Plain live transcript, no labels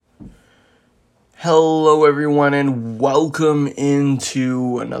Hello everyone and welcome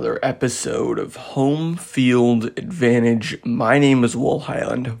into another episode of Home Field Advantage. My name is Will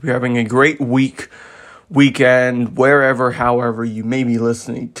Highland. We're having a great weekend, wherever, however you may be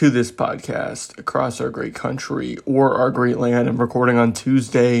listening to this podcast across our great country or our great land. I'm recording on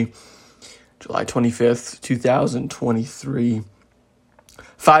Tuesday, July 25th, 2023.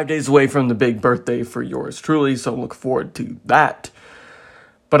 5 days away from the big birthday for yours truly, so look forward to that.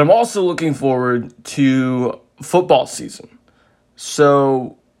 But I'm also looking forward to football season.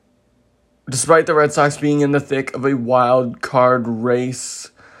 So, despite the Red Sox being in the thick of a wild card race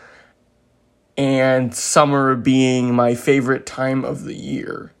and summer being my favorite time of the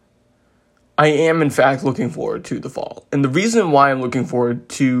year, I am in fact looking forward to the fall. And the reason why I'm looking forward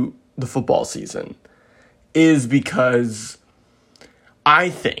to the football season is because I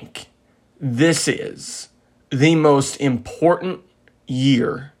think this is the most important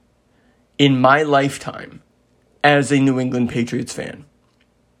year in my lifetime as a New England Patriots fan.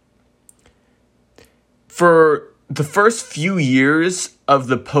 For the first few years of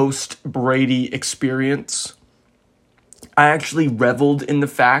the post-Brady experience, I actually reveled in the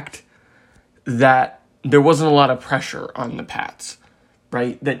fact that there wasn't a lot of pressure on the Pats,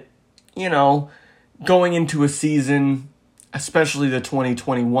 right? That, going into a season, especially the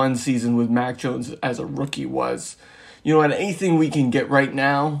 2021 season with Mac Jones as a rookie was, and anything we can get right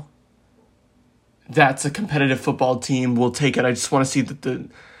now, that's a competitive football team. We'll take it. I just want to see that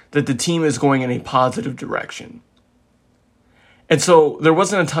the team is going in a positive direction. And so there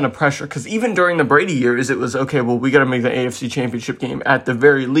wasn't a ton of pressure because even during the Brady years, it was, okay, well, we got to make the AFC Championship game at the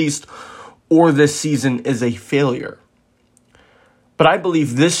very least, or this season is a failure. But I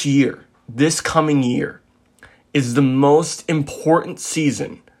believe this coming year, is the most important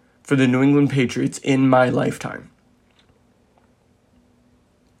season for the New England Patriots in my lifetime.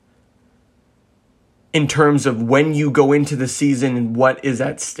 In terms of when you go into the season and what is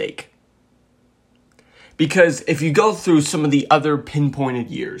at stake. Because if you go through some of the other pinpointed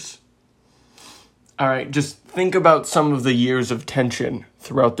years, all right, just think about some of the years of tension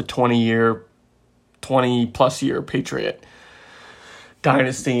throughout the 20-plus year Patriot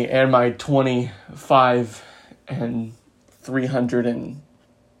dynasty and my 25 and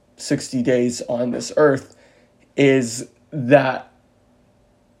 360 days on this earth, is that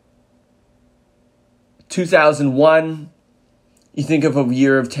 2001, you think of a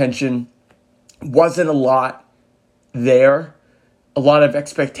year of tension, wasn't a lot there, a lot of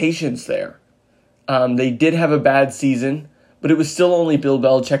expectations there. They did have a bad season, but it was still only Bill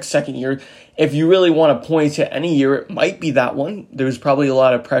Belichick's second year. If you really want to point to any year, it might be that one. There was probably a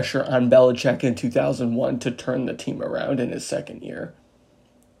lot of pressure on Belichick in 2001 to turn the team around in his second year.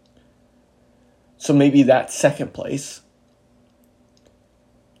 So maybe that's second place.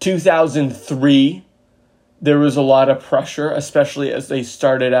 2003, there was a lot of pressure, especially as they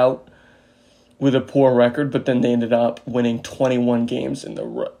started out with a poor record, but then they ended up winning 21 games in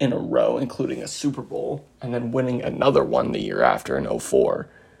a row, including a Super Bowl, and then winning another one the year after in 2004.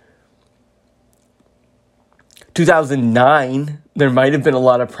 2009, there might have been a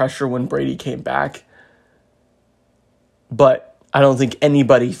lot of pressure when Brady came back, but I don't think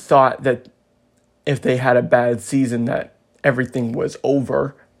anybody thought that if they had a bad season that everything was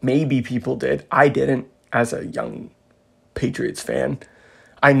over. Maybe people did. I didn't. As a young Patriots fan,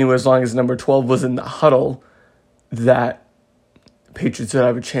 I knew as long as number 12 was in the huddle that the Patriots would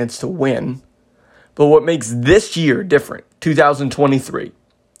have a chance to win. But what makes this year different, 2023,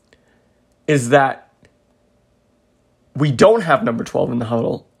 is that we don't have number 12 in the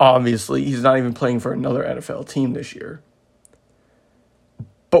huddle. Obviously, he's not even playing for another NFL team this year.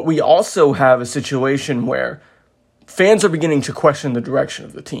 But we also have a situation where fans are beginning to question the direction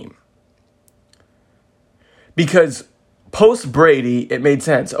of the team. Because post-Brady, it made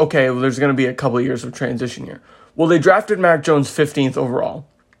sense. Okay, well, there's going to be a couple of years of transition here. Well, they drafted Mac Jones 15th overall.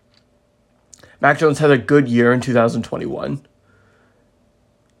 Mac Jones had a good year in 2021.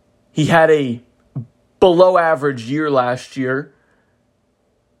 He had a below-average year last year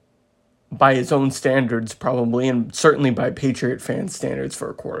by his own standards, probably, and certainly by Patriot fan standards for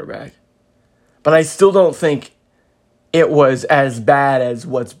a quarterback. But I still don't think it was as bad as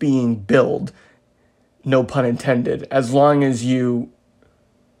what's being billed. No pun intended, as long as you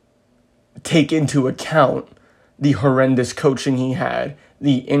take into account the horrendous coaching he had,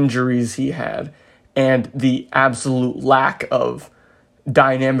 the injuries he had, and the absolute lack of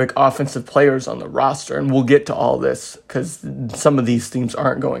dynamic offensive players on the roster. And we'll get to all this because some of these themes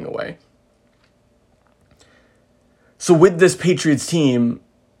aren't going away. So with this Patriots team,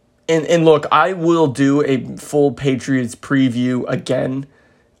 and look, I will do a full Patriots preview again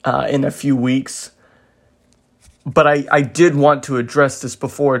in a few weeks. But I did want to address this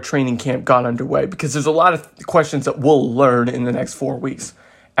before training camp got underway, because there's a lot of questions that we'll learn in the next 4 weeks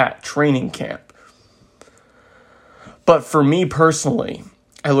at training camp. But for me personally,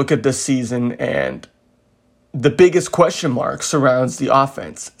 I look at this season and the biggest question mark surrounds the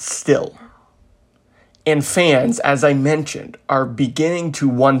offense still. And fans, as I mentioned, are beginning to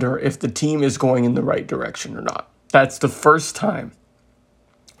wonder if the team is going in the right direction or not. That's the first time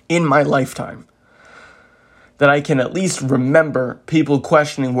in my lifetime that I can at least remember people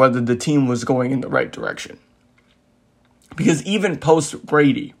questioning whether the team was going in the right direction. Because even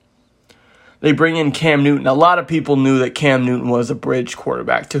post-Brady, they bring in Cam Newton. A lot of people knew that Cam Newton was a bridge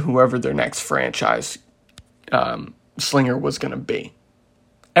quarterback to whoever their next franchise slinger was going to be.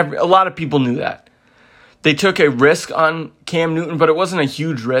 A lot of people knew that. They took a risk on Cam Newton, but it wasn't a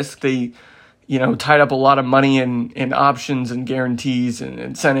huge risk. They, tied up a lot of money in options and guarantees and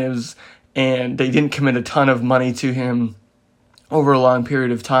incentives, and they didn't commit a ton of money to him over a long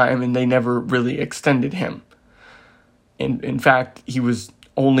period of time, and they never really extended him. In fact, he was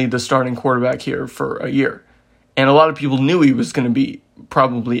only the starting quarterback here for a year. And a lot of people knew he was going to be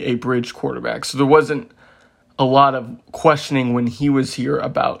probably a bridge quarterback. So there wasn't a lot of questioning when he was here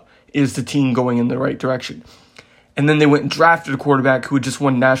about, is the team going in the right direction? And then they went and drafted a quarterback who had just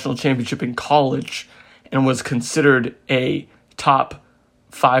won national championship in college and was considered a top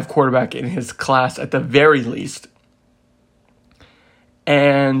 5 quarterback in his class at the very least.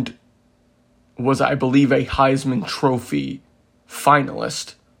 And was, I believe, a Heisman Trophy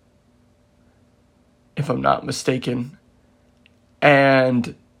finalist, if I'm not mistaken.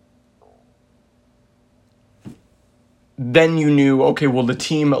 And then you knew, okay, well, the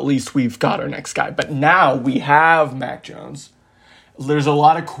team, at least we've got our next guy. But now we have Mac Jones. There's a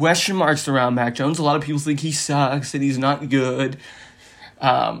lot of question marks around Mac Jones. A lot of people think he sucks and he's not good.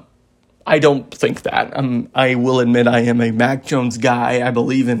 I don't think that. I will admit I am a Mac Jones guy. I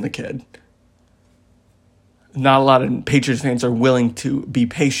believe in the kid. Not a lot of Patriots fans are willing to be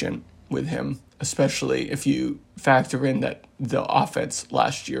patient with him, especially if you factor in that the offense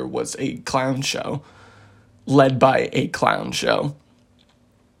last year was a clown show, led by a clown show.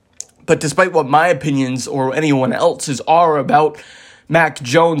 But despite what my opinions or anyone else's are about Mac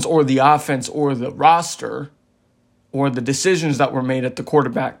Jones or the offense or the roster or the decisions that were made at the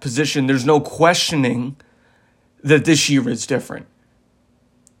quarterback position, there's no questioning that this year is different.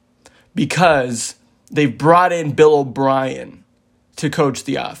 Because they've brought in Bill O'Brien to coach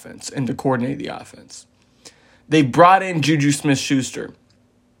the offense and to coordinate the offense. They brought in Juju Smith-Schuster.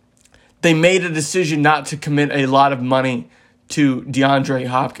 They made a decision not to commit a lot of money to DeAndre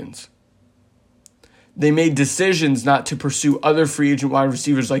Hopkins. They made decisions not to pursue other free agent wide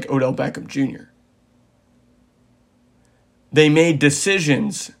receivers like Odell Beckham Jr. They made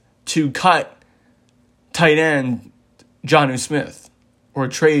decisions to cut tight end Jonnu Smith or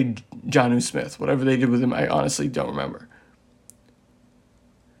trade Jonnu Smith. Whatever they did with him, I honestly don't remember.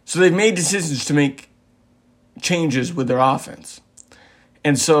 So they've made decisions to make changes with their offense.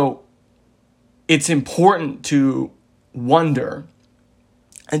 And so it's important to wonder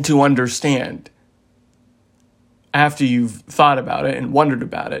and to understand, after you've thought about it and wondered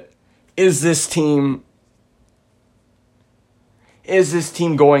about it, is this team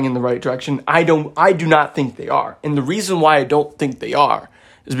going in the right direction? I do not think they are. And the reason why I don't think they are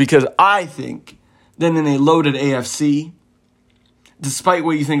is because I think that in a loaded AFC, despite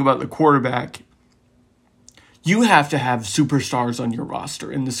what you think about the quarterback, you have to have superstars on your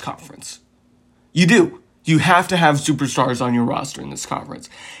roster in this conference. You do. You have to have superstars on your roster in this conference.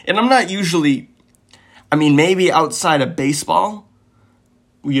 And I'm not usually, maybe outside of baseball,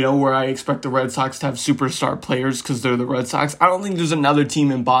 where I expect the Red Sox to have superstar players because they're the Red Sox. I don't think there's another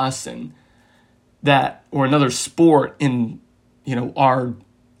team in Boston or another sport in, our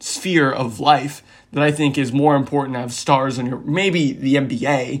sphere of life that I think is more important to have stars on maybe the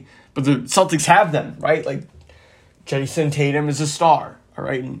NBA, but the Celtics have them, right? Like, Jason Tatum is a star, all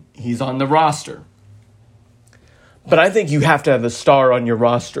right, and he's on the roster. But I think you have to have a star on your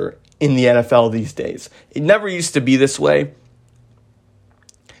roster in the NFL these days. It never used to be this way.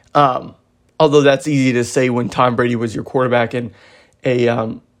 Although that's easy to say when Tom Brady was your quarterback and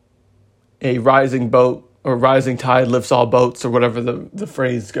a rising boat or rising tide lifts all boats or whatever the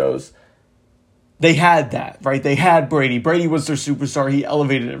phrase goes. They had that, right? They had Brady. Brady was their superstar. He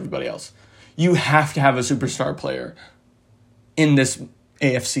elevated everybody else. You have to have a superstar player in this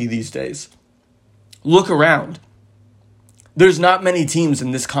AFC these days. Look around. There's not many teams in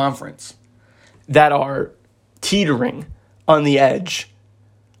this conference that are teetering on the edge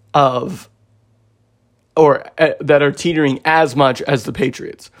of or that are teetering as much as the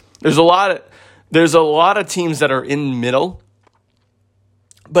Patriots. There's a lot of teams that are in the middle,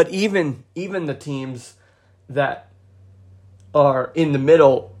 but even the teams that are in the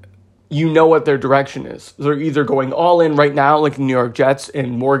middle, you know what their direction is. They're either going all in right now, like the New York Jets,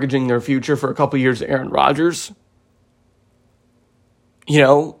 and mortgaging their future for a couple years to Aaron Rodgers.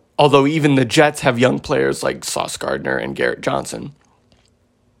 Although even the Jets have young players like Sauce Gardner and Garrett Johnson.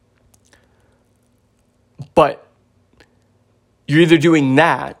 But you're either doing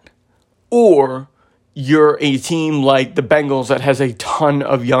that, or you're a team like the Bengals that has a ton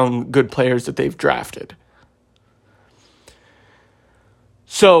of young, good players that they've drafted.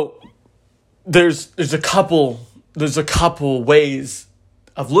 So there's a couple ways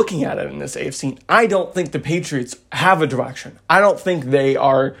of looking at it in this AFC. I don't think the Patriots have a direction. I don't think they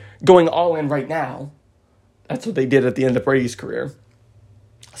are going all in right now. That's what they did at the end of Brady's career.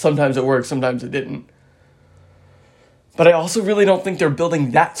 Sometimes it worked, sometimes it didn't. But I also really don't think they're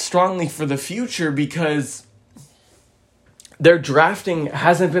building that strongly for the future because their drafting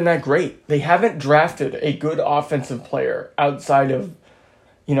hasn't been that great. They haven't drafted a good offensive player outside of,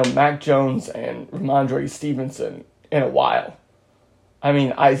 Mac Jones and Ramondre Stevenson in a while. I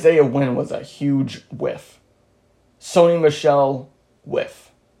mean, Isaiah Wynn was a huge whiff. Sony Michel,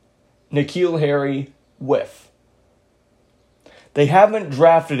 whiff. N'Keal Harry, whiff. They haven't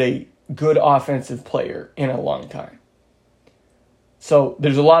drafted a good offensive player in a long time. So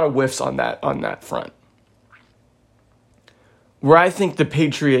there's a lot of whiffs on that front. Where I think the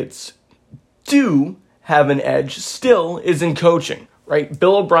Patriots do have an edge still is in coaching, right?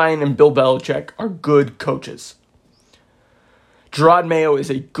 Bill O'Brien and Bill Belichick are good coaches. Gerard Mayo is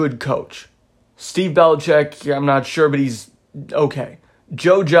a good coach. Steve Belichick, I'm not sure, but he's okay.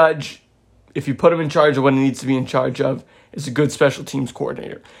 Joe Judge, if you put him in charge of what he needs to be in charge of, is a good special teams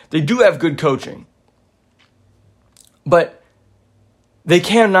coordinator. They do have good coaching. But they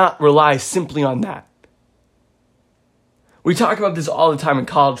cannot rely simply on that. We talk about this all the time in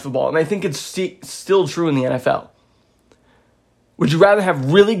college football, and I think it's still true in the NFL. Would you rather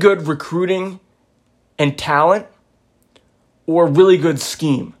have really good recruiting and talent or really good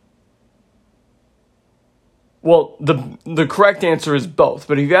scheme? Well, the correct answer is both,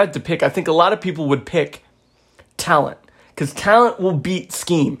 but if you had to pick, I think a lot of people would pick talent, because talent will beat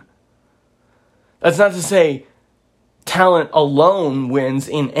scheme. That's not to say talent alone wins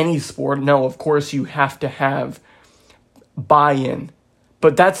in any sport. No, of course you have to have buy-in.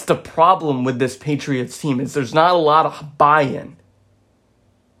 But that's the problem with this Patriots team, is there's not a lot of buy-in.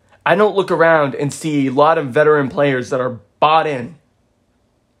 I don't look around and see a lot of veteran players that are bought in.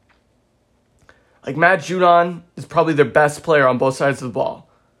 Like Matt Judon is probably their best player on both sides of the ball.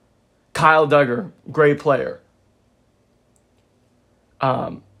 Kyle Duggar, great player.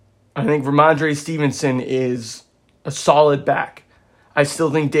 I think Ramondre Stevenson is a solid back. I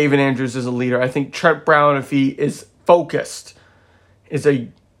still think David Andrews is a leader. I think Trent Brown, if he is focused, is a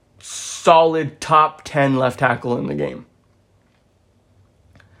solid top 10 left tackle in the game.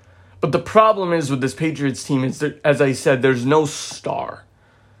 But the problem is with this Patriots team is that, as I said, there's no star.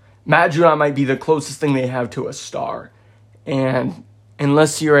 Matt Judon might be the closest thing they have to a star. And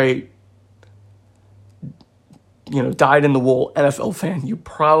unless you're a dyed-in-the-wool NFL fan, you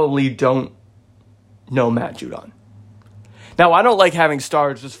probably don't know Matt Judon. Now, I don't like having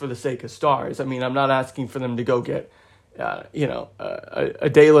stars just for the sake of stars. I mean, I'm not asking for them to go get, a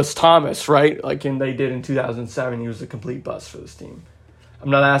Dallas Thomas, right? Like they did in 2007. He was a complete bust for this team. I'm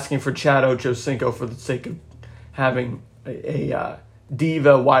not asking for Chad Ochocinco for the sake of having a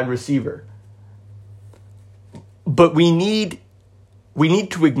diva wide receiver. But we need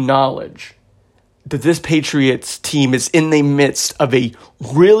to acknowledge that this Patriots team is in the midst of a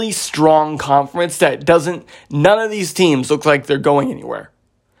really strong conference that none of these teams look like they're going anywhere.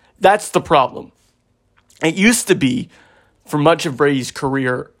 That's the problem. It used to be, for much of Brady's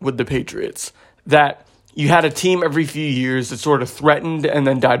career with the Patriots, that you had a team every few years that sort of threatened and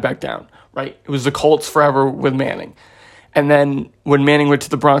then died back down, right? It was the Colts forever with Manning. And then when Manning went to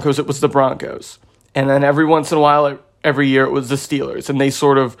the Broncos, it was the Broncos. And then every once in a while, every year, it was the Steelers. And they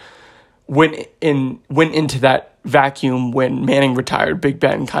sort of went into that vacuum when Manning retired. Big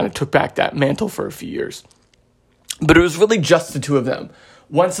Ben kind of took back that mantle for a few years. But it was really just the two of them.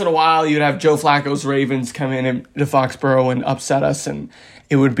 Once in a while, you'd have Joe Flacco's Ravens come in to Foxborough and upset us, and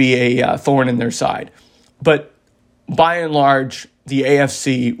it would be a thorn in their side. But by and large, the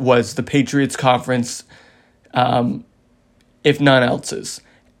AFC was the Patriots conference, if none else's.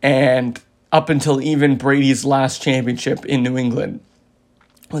 And up until even Brady's last championship in New England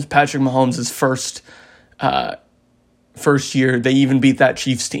was Patrick Mahomes' first year. They even beat that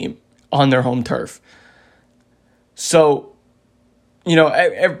Chiefs team on their home turf. So,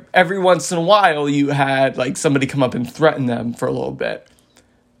 every once in a while you had like somebody come up and threaten them for a little bit.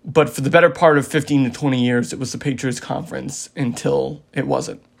 But for the better part of 15 to 20 years, it was the Patriots conference until it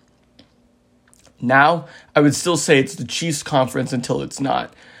wasn't. Now, I would still say it's the Chiefs conference until it's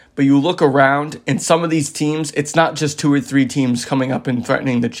not. But you look around, and some of these teams, it's not just 2 or 3 teams coming up and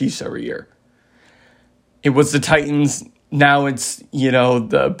threatening the Chiefs every year. It was the Titans. Now it's,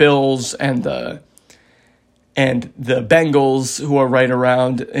 the Bills and the Bengals who are right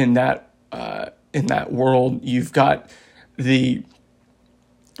around in that world. You've got the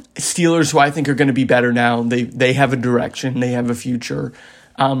Steelers, who I think are going to be better now. They have a direction. They have a future.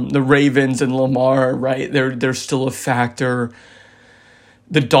 The Ravens and Lamar, right? They're still a factor.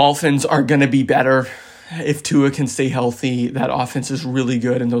 The Dolphins are going to be better if Tua can stay healthy. That offense is really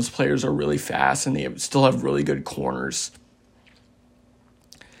good, and those players are really fast, and they still have really good corners.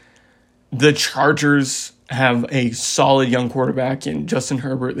 The Chargers have a solid young quarterback in Justin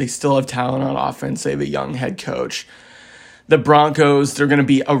Herbert. They still have talent on offense. They have a young head coach. The Broncos, they're going to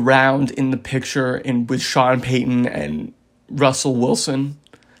be around in the picture with Sean Payton and Russell Wilson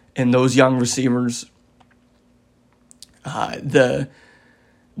and those young receivers. The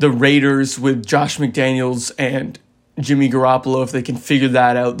Raiders with Josh McDaniels and Jimmy Garoppolo, if they can figure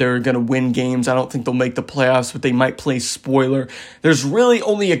that out, they're going to win games. I don't think they'll make the playoffs, but they might play spoiler. There's really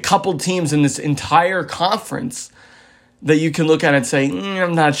only a couple teams in this entire conference that you can look at and say,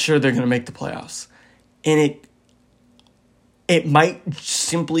 I'm not sure they're going to make the playoffs. And it might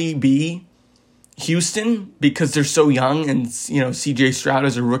simply be Houston because they're so young and, CJ Stroud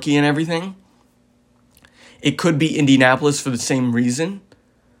is a rookie and everything. It could be Indianapolis for the same reason.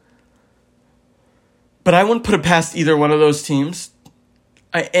 But I wouldn't put it past either one of those teams.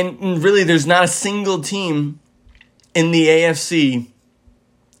 And really, there's not a single team in the AFC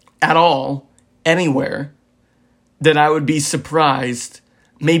at all, anywhere, that I would be surprised,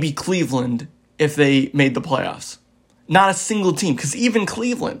 maybe Cleveland, if they made the playoffs. Not a single team, because even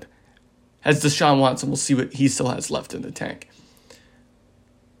Cleveland has Deshaun Watson. We'll see what he still has left in the tank.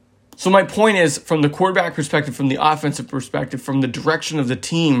 So my point is, from the quarterback perspective, from the offensive perspective, from the direction of the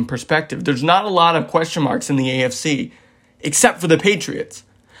team perspective, there's not a lot of question marks in the AFC, except for the Patriots.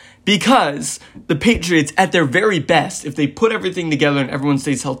 Because the Patriots, at their very best, if they put everything together and everyone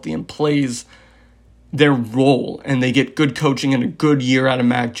stays healthy and plays their role, and they get good coaching and a good year out of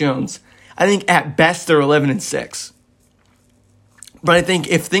Mac Jones, I think at best they're 11-6. But I think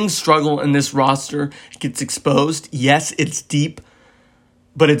if things struggle and this roster gets exposed, yes, it's deep,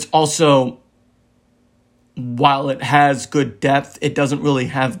 but it's also, while it has good depth, it doesn't really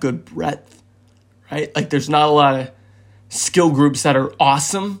have good breadth, right? Like, there's not a lot of skill groups that are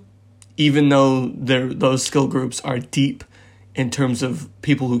awesome, even though those skill groups are deep in terms of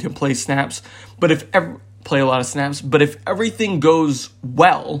people who can play snaps. But play a lot of snaps. But if everything goes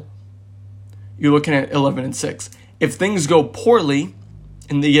well, you're looking at 11-6. If things go poorly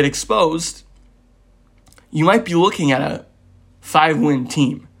and they get exposed, you might be looking at a 5-win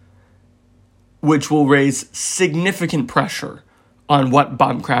team, which will raise significant pressure on what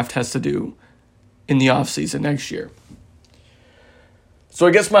Baumkraft has to do in the offseason next year. So I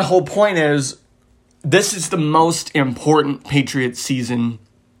guess my whole point is, this is the most important Patriots season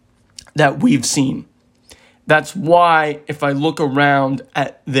that we've seen. That's why, if I look around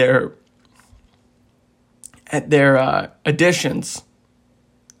at their additions,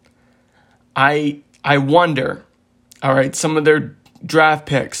 I wonder. All right, some of their draft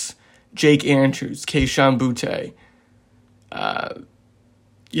picks, Jake Andrews, Keyshawn Butte,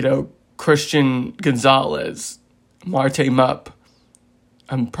 Christian Gonzalez, Marte Mupp.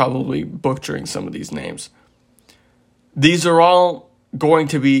 I'm probably butchering some of these names. These are all going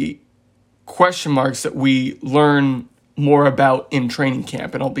to be question marks that we learn more about in training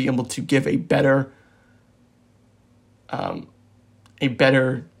camp, and I'll be able to give a better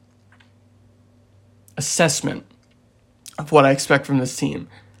assessment of what I expect from this team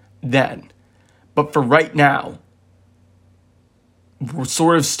then. But for right now, we're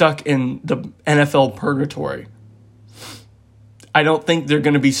sort of stuck in the NFL purgatory. I don't think they're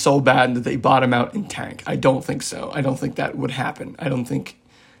going to be so bad that they bottom out and tank. I don't think so. I don't think that would happen. I don't think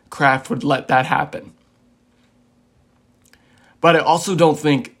Kraft would let that happen. But I also don't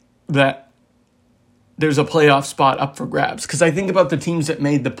think that there's a playoff spot up for grabs, because I think about the teams that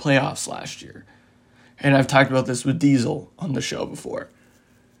made the playoffs last year. And I've talked about this with Diesel on the show before.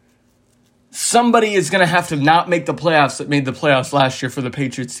 Somebody is going to have to not make the playoffs that made the playoffs last year for the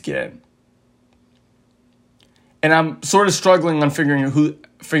Patriots to get in. And I'm sort of struggling on figuring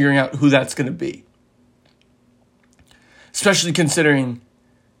out who that's going to be. Especially considering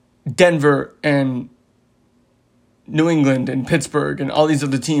Denver and New England and Pittsburgh and all these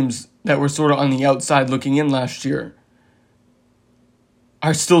other teams that were sort of on the outside looking in last year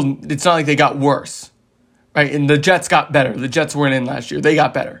are still, it's not like they got worse, right? And the Jets got better. The Jets weren't in last year. They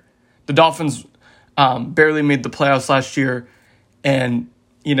got better. The Dolphins barely made the playoffs last year, and,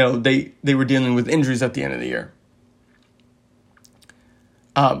 they were dealing with injuries at the end of the year.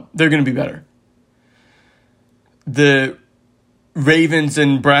 They're going to be better. The Ravens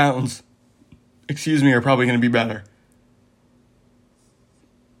and Browns, are probably going to be better.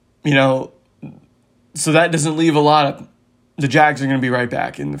 So that doesn't leave a lot of... The Jags are going to be right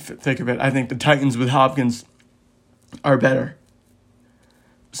back in the thick of it. I think the Titans with Hopkins are better.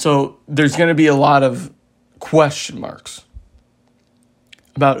 So there's going to be a lot of question marks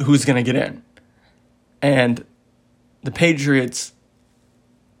about who's going to get in. And the Patriots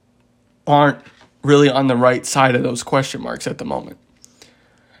aren't really on the right side of those question marks at the moment.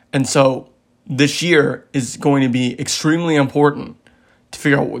 And so this year is going to be extremely important to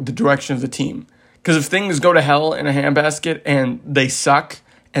figure out what the direction of the team. Because if things go to hell in a handbasket and they suck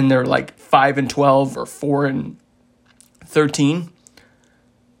and they're like 5-12 or 4-13,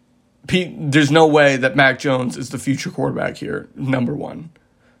 there's no way that Mac Jones is the future quarterback here, number one,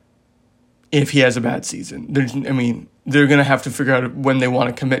 if he has a bad season. They're going to have to figure out when they want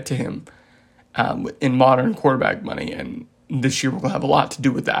to commit to him in modern quarterback money, and this year will have a lot to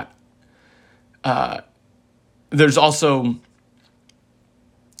do with that. There's also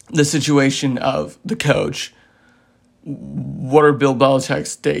the situation of the coach. What are Bill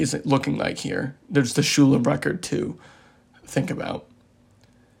Belichick's days looking like here? There's the Shula record to think about.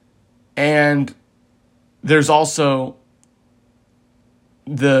 And there's also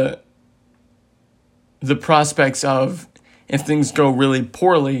the prospects of, if things go really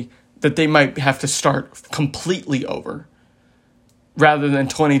poorly, that they might have to start completely over, rather than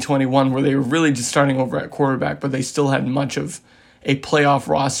 2021 where they were really just starting over at quarterback, but they still had much of a playoff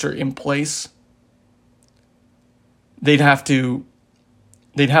roster in place. They'd have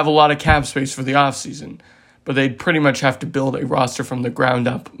a lot of cap space for the offseason, but they'd pretty much have to build a roster from the ground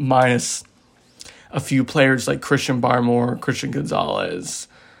up, minus a few players like Christian Barmore, Christian Gonzalez,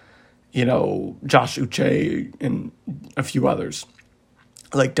 Josh Uche, and a few others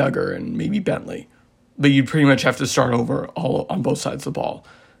like Duggar and maybe Bentley. But you'd pretty much have to start over all on both sides of the ball,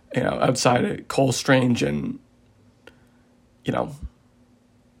 outside of Cole Strange and,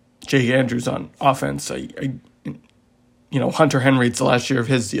 Jake Andrews on offense. Hunter Henry, it's the last year of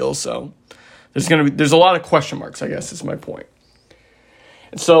his deal, so there's a lot of question marks, I guess, is my point.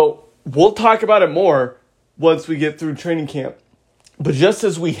 And so we'll talk about it more once we get through training camp. But just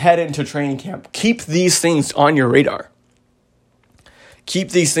as we head into training camp, keep these things on your radar.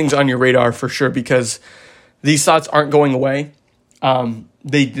 Keep these things on your radar for sure, because these thoughts aren't going away.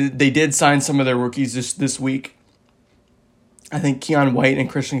 They did sign some of their rookies this week. I think Keon White and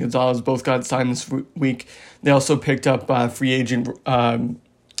Christian Gonzalez both got signed this week. They also picked up a free agent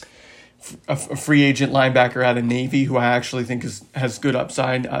linebacker out of Navy, who I actually think has good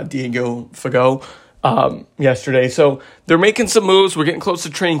upside, Diego Fago, yesterday. So they're making some moves. We're getting close to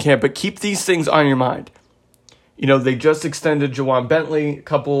training camp, but keep these things on your mind. They just extended Jawan Bentley a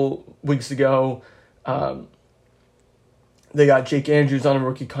couple weeks ago. They got Jake Andrews on a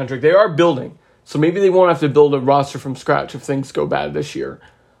rookie contract. They are building. So maybe they won't have to build a roster from scratch if things go bad this year.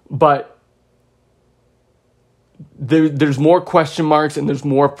 But there's more question marks and there's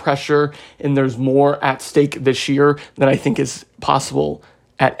more pressure and there's more at stake this year than I think is possible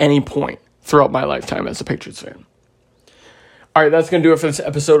at any point throughout my lifetime as a Patriots fan. All right, that's going to do it for this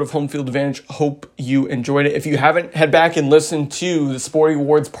episode of Home Field Advantage. Hope you enjoyed it. If you haven't, head back and listen to the Sporting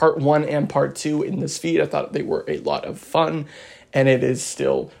Awards Part 1 and Part 2 in this feed. I thought they were a lot of fun, and it is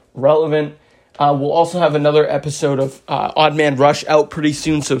still relevant. We'll also have another episode of Odd Man Rush out pretty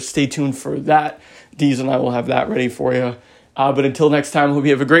soon, so stay tuned for that. Deez and I will have that ready for you. But until next time, I hope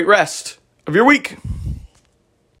you have a great rest of your week.